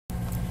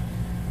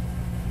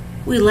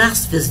We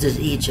last visited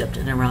Egypt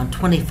in around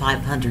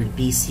 2500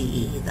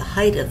 BCE, the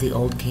height of the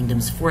Old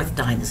Kingdom's fourth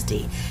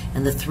dynasty,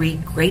 and the three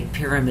Great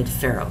Pyramid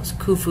pharaohs,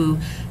 Khufu,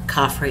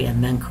 Khafre,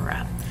 and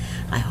Menkaure.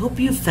 I hope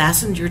you've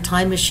fastened your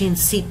time machine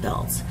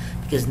seatbelts,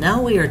 because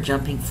now we are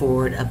jumping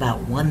forward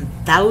about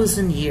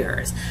 1,000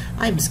 years.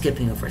 I'm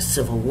skipping over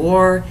civil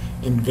war,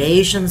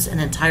 invasions, an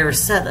entire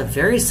set of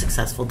very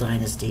successful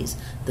dynasties,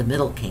 the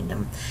Middle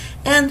Kingdom,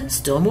 and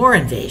still more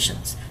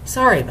invasions.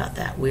 Sorry about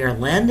that. We are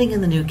landing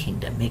in the New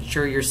Kingdom. Make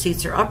sure your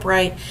seats are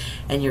upright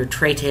and your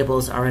tray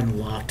tables are in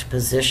locked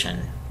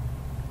position.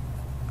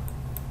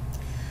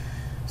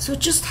 So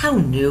just how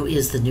new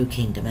is the New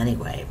Kingdom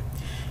anyway?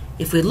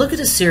 If we look at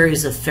a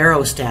series of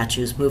pharaoh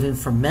statues moving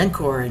from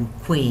Menkaure and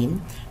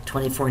Queen,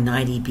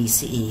 2490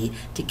 BCE,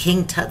 to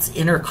King Tut's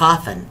inner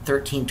coffin,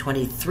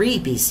 1323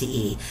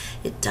 BCE,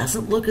 it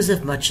doesn't look as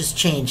if much has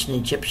changed in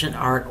Egyptian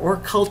art or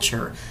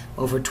culture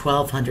over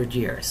 1,200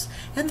 years.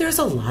 And there's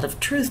a lot of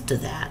truth to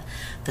that.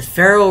 The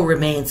pharaoh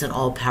remains an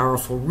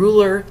all-powerful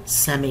ruler,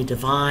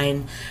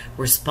 semi-divine,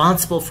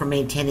 responsible for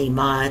maintaining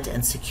Ma'at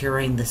and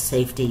securing the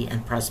safety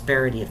and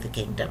prosperity of the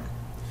kingdom.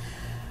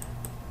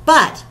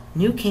 But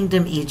New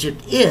Kingdom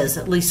Egypt is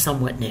at least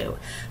somewhat new.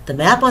 The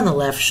map on the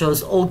left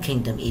shows Old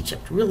Kingdom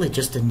Egypt, really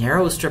just a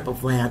narrow strip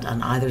of land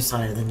on either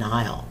side of the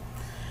Nile.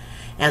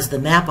 As the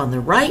map on the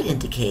right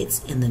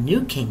indicates, in the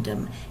New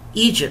Kingdom,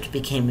 Egypt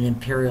became an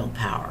imperial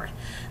power.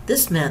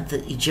 This meant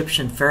that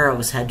Egyptian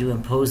pharaohs had to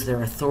impose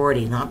their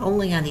authority not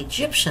only on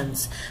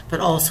Egyptians, but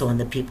also on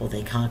the people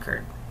they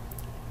conquered.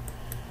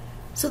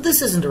 So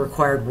this isn't a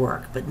required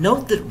work, but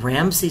note that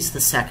Ramses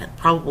II,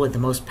 probably the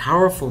most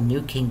powerful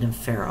New Kingdom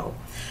pharaoh,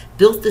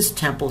 built this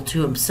temple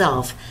to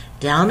himself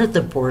down at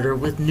the border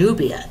with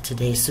Nubia,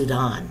 today's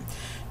Sudan.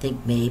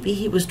 Think maybe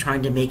he was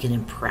trying to make an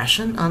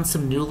impression on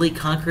some newly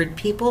conquered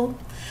people?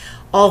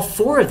 All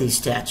four of these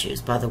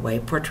statues, by the way,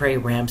 portray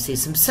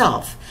Ramses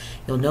himself.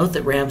 You'll note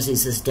that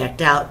Ramses is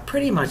decked out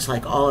pretty much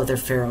like all other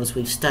pharaohs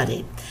we've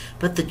studied,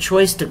 but the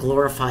choice to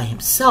glorify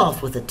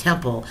himself with a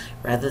temple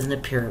rather than a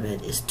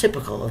pyramid is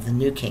typical of the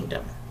New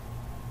Kingdom.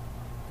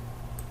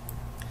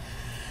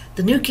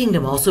 The New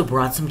Kingdom also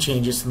brought some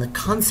changes in the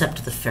concept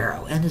of the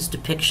pharaoh and his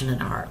depiction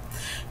in art.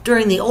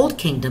 During the Old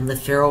Kingdom, the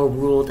pharaoh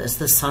ruled as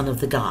the son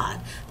of the god,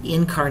 the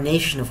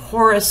incarnation of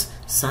Horus,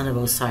 son of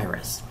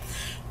Osiris.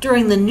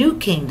 During the New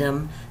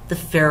Kingdom, the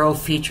pharaoh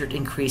featured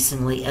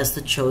increasingly as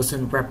the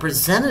chosen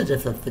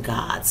representative of the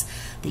gods,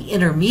 the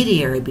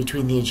intermediary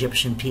between the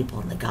Egyptian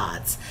people and the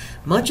gods.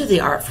 Much of the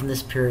art from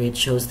this period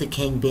shows the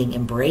king being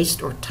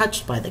embraced or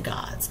touched by the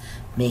gods,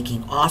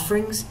 making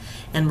offerings,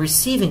 and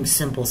receiving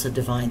symbols of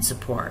divine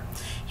support.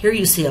 Here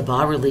you see a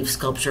bas-relief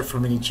sculpture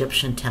from an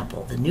Egyptian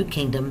temple. The New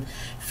Kingdom,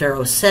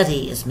 Pharaoh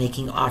Seti is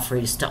making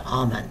offerings to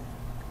Amun.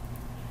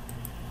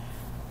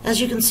 As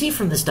you can see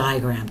from this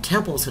diagram,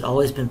 temples had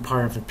always been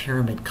part of a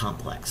pyramid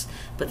complex,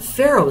 but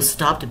pharaohs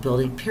stopped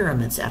building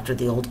pyramids after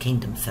the Old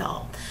Kingdom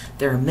fell.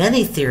 There are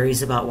many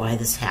theories about why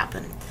this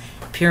happened.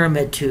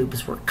 Pyramid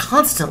tombs were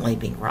constantly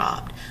being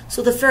robbed,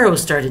 so the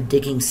pharaohs started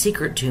digging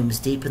secret tombs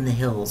deep in the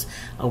hills,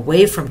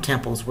 away from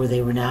temples where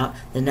the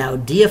now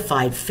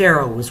deified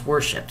pharaoh was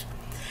worshipped.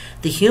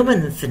 The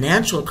human and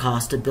financial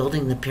cost of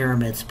building the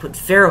pyramids put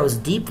pharaohs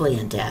deeply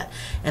in debt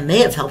and may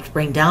have helped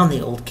bring down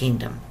the Old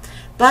Kingdom.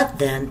 But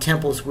then,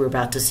 temples we're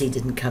about to see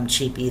didn't come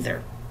cheap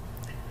either.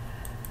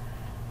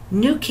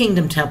 New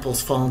Kingdom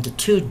temples fall into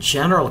two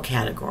general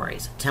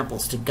categories,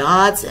 temples to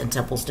gods and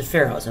temples to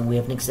pharaohs, and we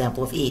have an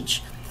example of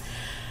each.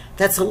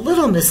 That's a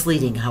little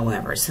misleading,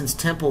 however, since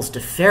temples to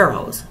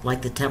pharaohs,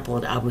 like the temple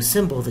at Abu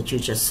Simbel that you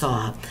just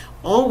saw,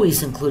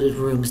 always included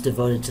rooms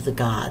devoted to the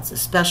gods,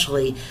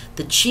 especially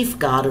the chief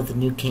god of the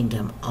New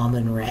Kingdom,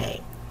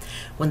 Amun-Re.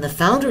 When the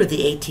founder of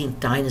the 18th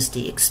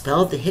dynasty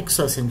expelled the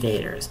Hyksos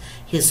invaders,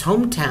 his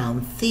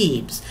hometown,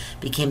 Thebes,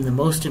 became the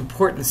most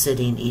important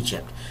city in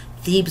Egypt.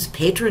 Thebes'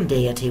 patron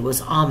deity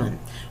was Amun,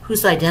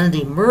 whose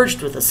identity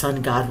merged with the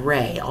sun god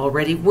Re,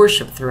 already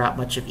worshipped throughout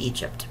much of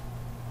Egypt.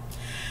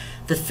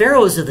 The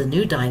pharaohs of the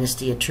new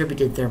dynasty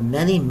attributed their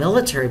many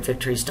military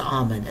victories to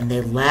Amun, and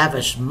they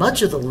lavished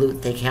much of the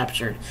loot they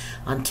captured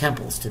on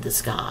temples to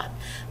this god.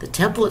 The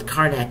temple at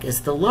Karnak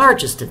is the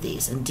largest of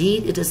these.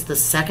 Indeed, it is the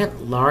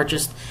second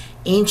largest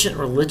ancient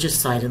religious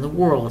site in the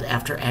world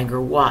after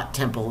Angkor Wat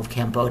Temple of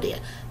Cambodia.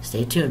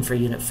 Stay tuned for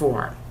Unit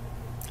 4.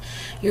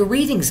 Your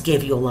readings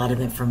gave you a lot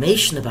of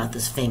information about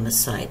this famous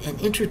site and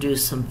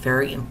introduced some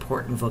very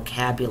important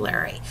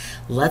vocabulary.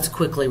 Let's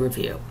quickly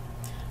review.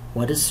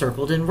 What is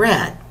circled in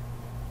red?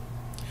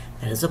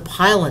 That is a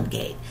pylon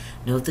gate.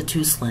 Note the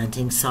two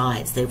slanting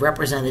sides. They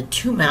represented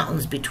two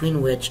mountains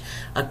between which,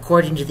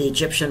 according to the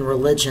Egyptian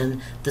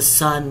religion, the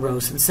sun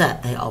rose and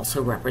set. They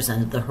also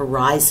represented the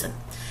horizon.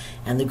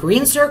 And the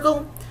green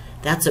circle?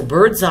 That's a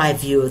bird's eye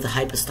view of the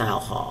hypostyle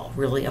hall,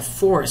 really a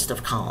forest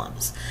of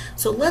columns.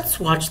 So let's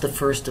watch the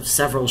first of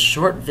several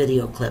short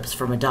video clips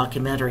from a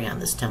documentary on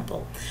this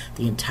temple.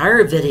 The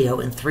entire video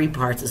in 3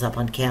 parts is up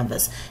on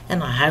Canvas,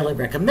 and I highly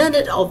recommend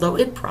it, although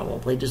it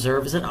probably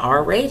deserves an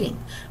R rating.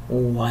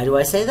 Why do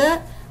I say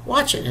that?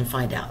 Watch it and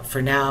find out.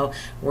 For now,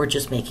 we're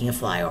just making a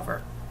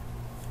flyover.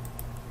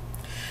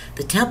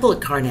 The temple at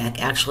Karnak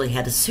actually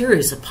had a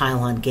series of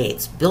pylon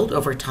gates built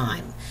over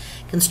time.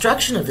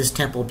 Construction of this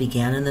temple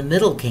began in the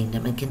Middle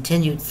Kingdom and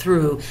continued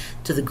through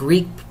to the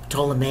Greek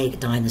Ptolemaic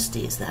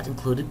dynasties. That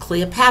included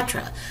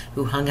Cleopatra,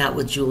 who hung out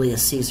with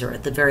Julius Caesar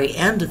at the very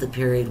end of the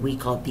period we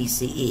call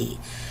BCE.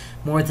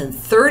 More than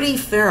 30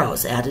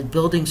 pharaohs added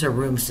buildings or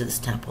rooms to this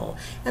temple,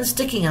 and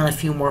sticking on a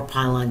few more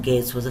pylon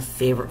gates was a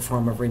favorite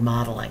form of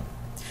remodeling.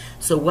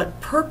 So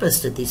what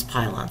purpose did these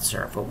pylons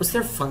serve? What was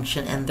their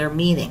function and their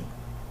meaning?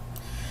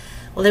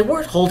 Well, they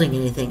weren't holding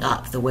anything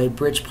up the way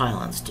bridge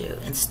pylons do.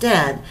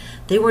 Instead,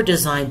 they were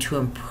designed to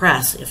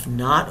impress, if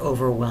not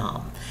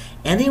overwhelm.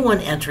 Anyone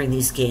entering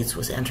these gates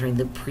was entering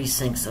the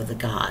precincts of the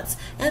gods,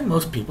 and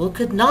most people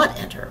could not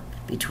enter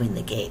between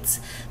the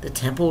gates. The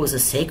temple was a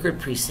sacred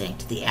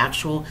precinct, the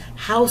actual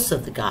house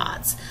of the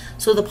gods.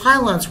 So the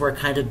pylons were a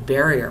kind of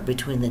barrier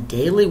between the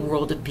daily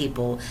world of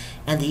people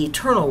and the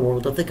eternal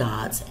world of the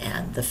gods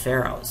and the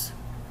pharaohs.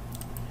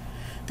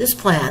 This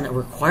plan, a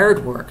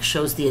required work,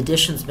 shows the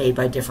additions made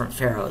by different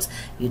pharaohs.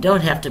 You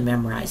don't have to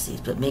memorize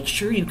these, but make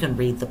sure you can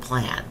read the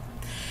plan.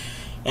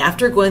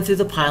 After going through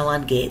the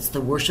pylon gates, the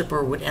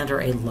worshiper would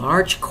enter a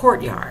large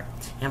courtyard,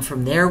 and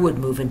from there would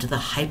move into the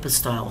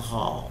hypostyle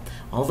hall.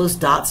 All those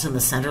dots in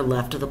the center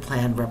left of the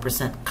plan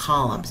represent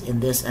columns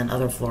in this and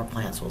other floor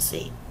plans we'll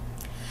see.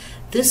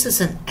 This is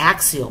an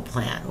axial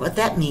plan. What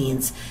that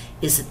means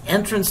is an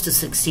entrance to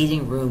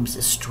succeeding rooms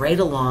is straight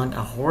along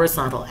a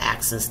horizontal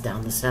axis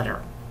down the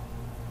center.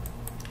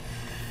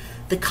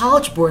 The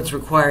College Board's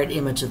required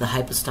image of the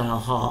hypostyle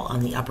hall on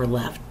the upper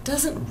left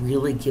doesn't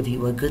really give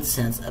you a good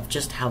sense of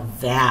just how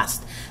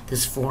vast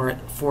this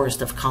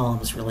forest of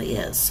columns really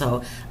is,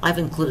 so I've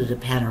included a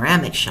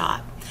panoramic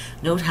shot.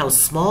 Note how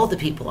small the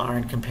people are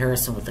in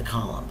comparison with the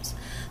columns.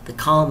 The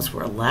columns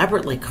were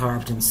elaborately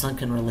carved in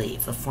sunken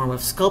relief, a form of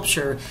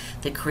sculpture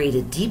that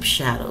created deep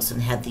shadows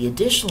and had the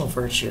additional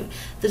virtue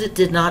that it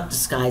did not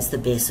disguise the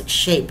basic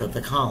shape of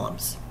the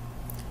columns.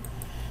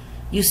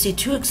 You see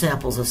two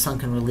examples of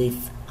sunken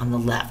relief on the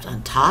left.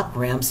 On top,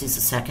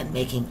 Ramses II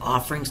making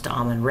offerings to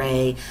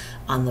Amun-Re.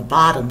 On the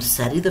bottom,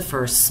 Seti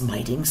I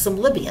smiting some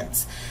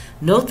Libyans.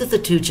 Note that the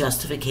two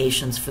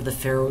justifications for the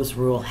pharaoh's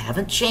rule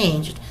haven't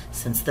changed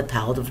since the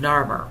Pald of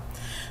Narmer.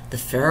 The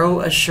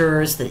pharaoh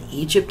assures that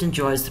Egypt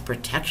enjoys the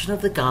protection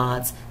of the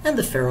gods, and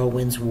the pharaoh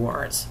wins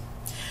wars.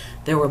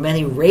 There were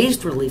many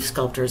raised relief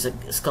sculptures at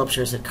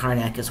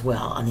Karnak as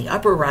well. On the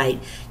upper right,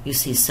 you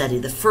see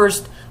Seti I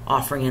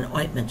offering an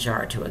ointment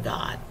jar to a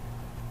god.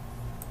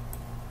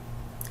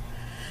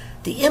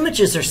 The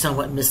images are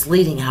somewhat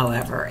misleading,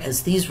 however,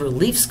 as these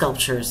relief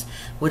sculptures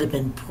would have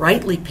been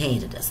brightly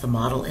painted, as the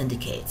model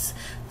indicates.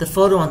 The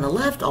photo on the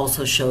left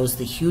also shows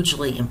the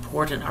hugely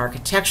important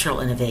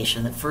architectural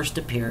innovation that first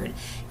appeared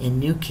in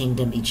New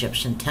Kingdom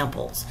Egyptian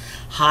temples: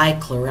 high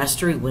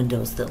clerestory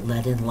windows that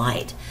let in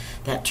light.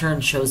 That term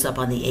shows up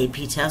on the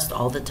AP test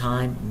all the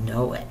time.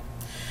 Know it.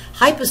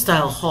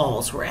 Hypostyle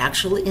halls were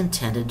actually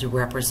intended to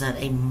represent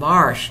a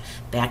marsh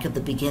back at the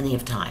beginning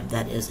of time,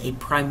 that is, a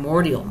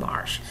primordial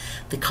marsh.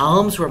 The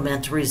columns were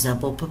meant to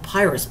resemble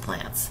papyrus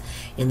plants.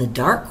 In the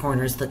dark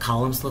corners, the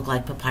columns look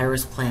like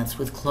papyrus plants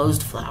with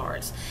closed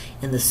flowers.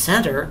 In the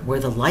center, where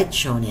the light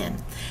shone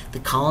in, the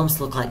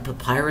columns look like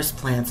papyrus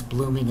plants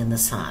blooming in the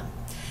sun.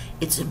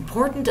 It's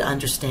important to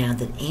understand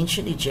that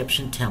ancient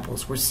Egyptian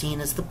temples were seen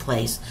as the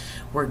place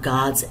where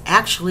gods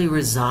actually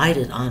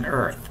resided on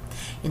earth.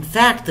 In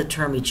fact, the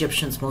term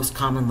Egyptians most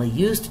commonly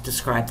used to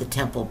describe the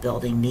temple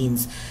building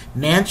means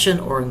mansion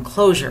or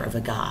enclosure of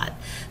a god.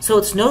 So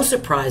it's no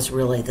surprise,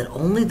 really, that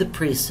only the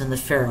priests and the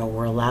pharaoh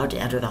were allowed to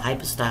enter the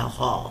hypostyle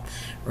hall.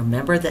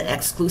 Remember that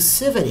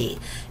exclusivity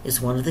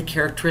is one of the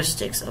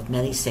characteristics of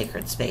many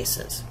sacred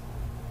spaces.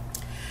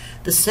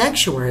 The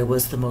sanctuary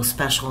was the most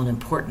special and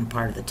important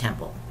part of the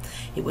temple.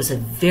 It was a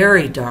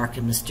very dark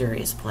and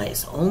mysterious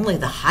place. Only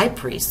the high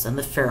priests and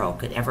the pharaoh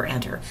could ever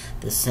enter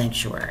this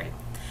sanctuary.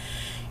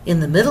 In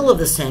the middle of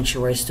the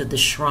sanctuary stood the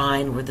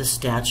shrine where the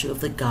statue of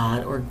the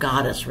god or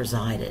goddess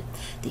resided.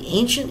 The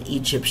ancient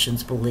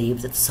Egyptians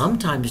believed that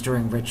sometimes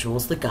during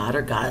rituals the god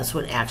or goddess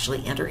would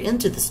actually enter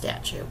into the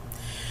statue.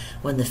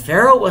 When the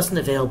pharaoh wasn't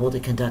available to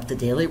conduct the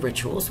daily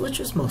rituals, which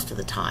was most of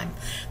the time,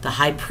 the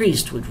high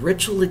priest would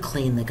ritually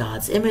clean the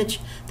god's image,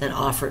 then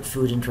offer it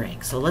food and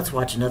drink. So let's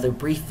watch another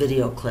brief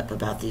video clip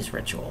about these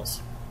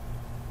rituals.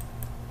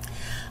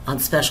 On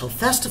special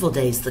festival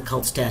days, the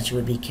cult statue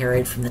would be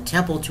carried from the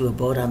temple to a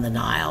boat on the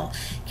Nile,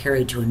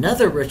 carried to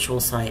another ritual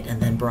site,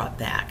 and then brought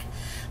back.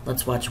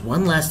 Let's watch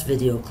one last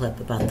video clip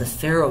about the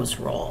pharaoh's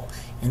role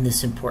in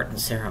this important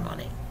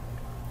ceremony.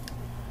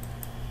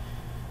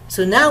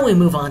 So now we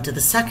move on to the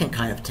second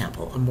kind of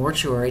temple, a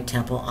mortuary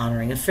temple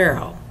honoring a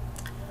pharaoh.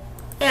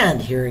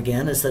 And here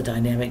again is the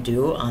dynamic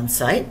duo on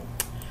site.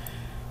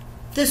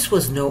 This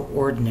was no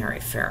ordinary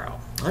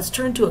pharaoh. Let's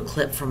turn to a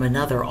clip from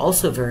another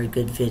also very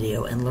good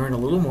video and learn a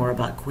little more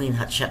about Queen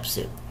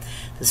Hatshepsut.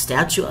 The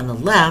statue on the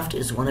left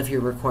is one of your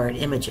required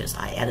images.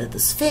 I added the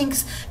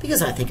Sphinx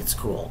because I think it's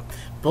cool.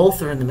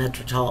 Both are in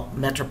the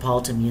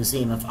Metropolitan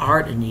Museum of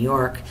Art in New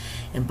York,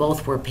 and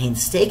both were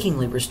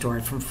painstakingly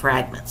restored from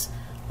fragments.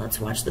 Let's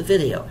watch the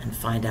video and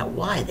find out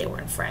why they were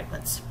in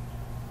fragments.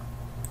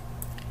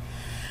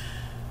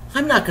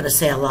 I'm not going to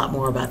say a lot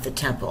more about the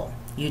temple.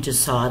 You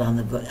just saw it on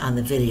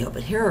the video,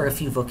 but here are a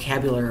few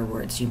vocabulary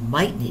words you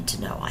might need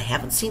to know. I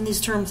haven't seen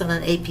these terms on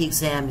an AP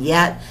exam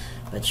yet,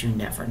 but you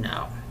never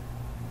know.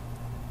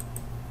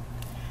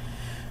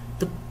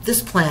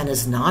 This plan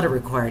is not a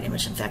required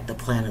image. In fact, the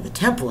plan of the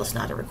temple is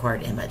not a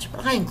required image,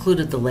 but I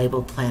included the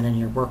labeled plan in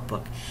your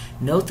workbook.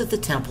 Note that the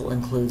temple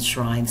includes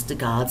shrines to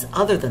gods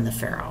other than the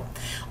pharaoh.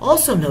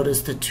 Also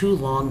notice the two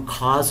long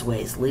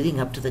causeways leading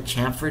up to the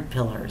chamfered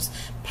pillars,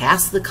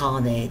 past the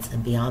colonnades,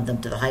 and beyond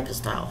them to the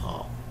hypostyle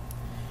hall.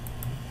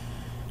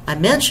 I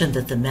mentioned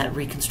that the Met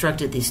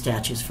reconstructed these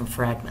statues from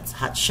fragments.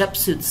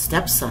 Hatshepsut's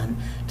stepson,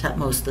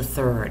 Thutmose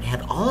III,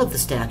 had all of the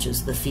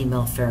statues of the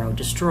female pharaoh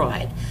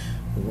destroyed.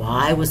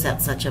 Why was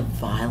that such a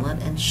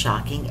violent and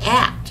shocking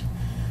act?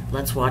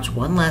 Let's watch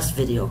one last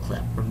video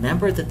clip.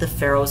 Remember that the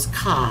pharaoh's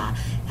Ka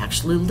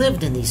actually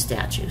lived in these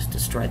statues.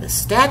 Destroy the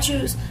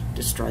statues,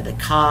 destroy the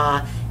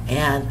Ka,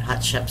 and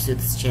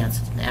Hatshepsut's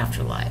chance at an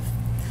afterlife.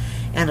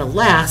 And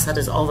alas, that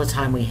is all the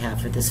time we have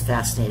for this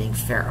fascinating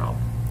pharaoh.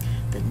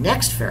 The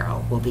next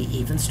pharaoh will be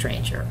even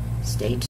stranger. Stay tuned.